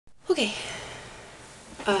Okay.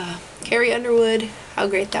 Carrie Underwood, How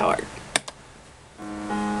Great Thou Art.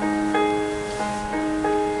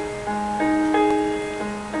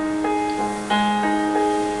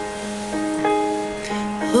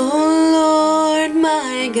 Oh Lord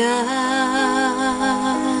my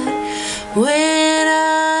God, when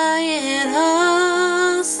I in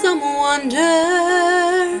awesome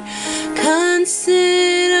wonder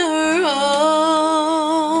consider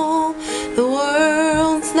all the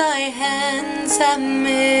worlds thy hands have made,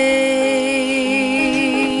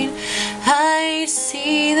 I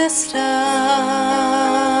see the stars,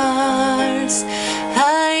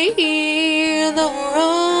 I hear the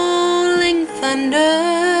rolling thunder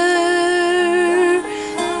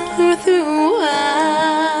throughout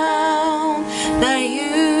thy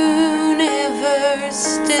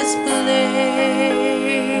universe display.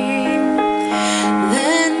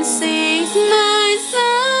 Then sings my soul,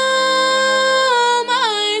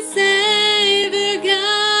 my Savior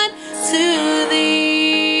God, to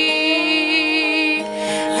thee.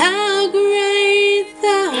 How great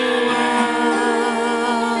thou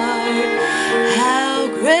art, how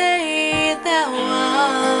great thou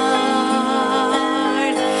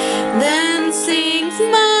art. Then sings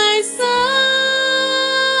my soul,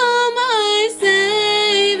 my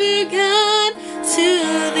Savior God, to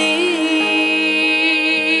thee.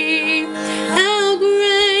 How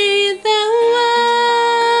great thou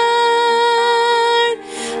art,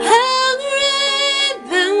 how great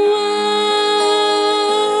thou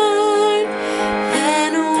art.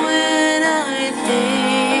 And when I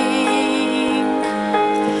think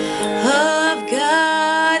of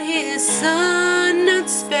God his Son not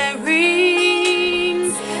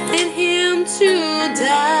sparing, and him to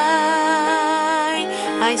die,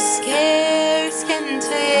 I scarce can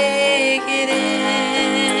take it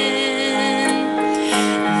in,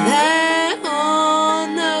 that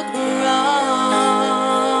on the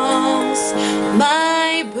cross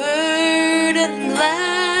my burden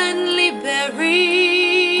gladly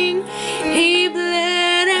bearing, he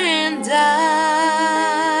bled and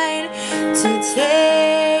died to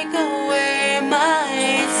take away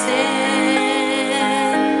my sin.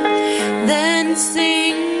 Then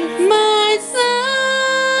sing my soul,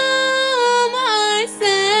 my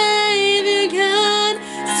Savior God,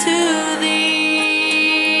 to thee.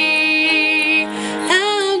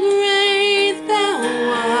 How great thou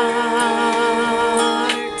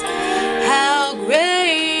art, how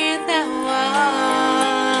great thou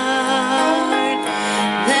art.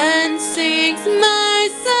 Then sings my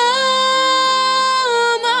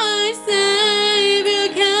soul, my Savior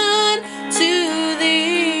God, to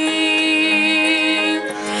thee.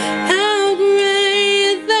 How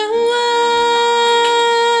great thou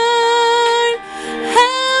art,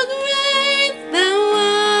 how great thou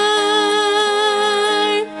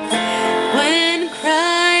art. When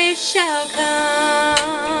Christ shall come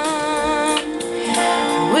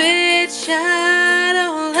with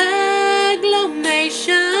shadow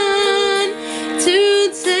acclamation to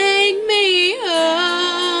take me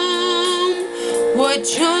home, what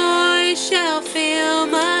joy shall fill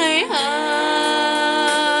my heart.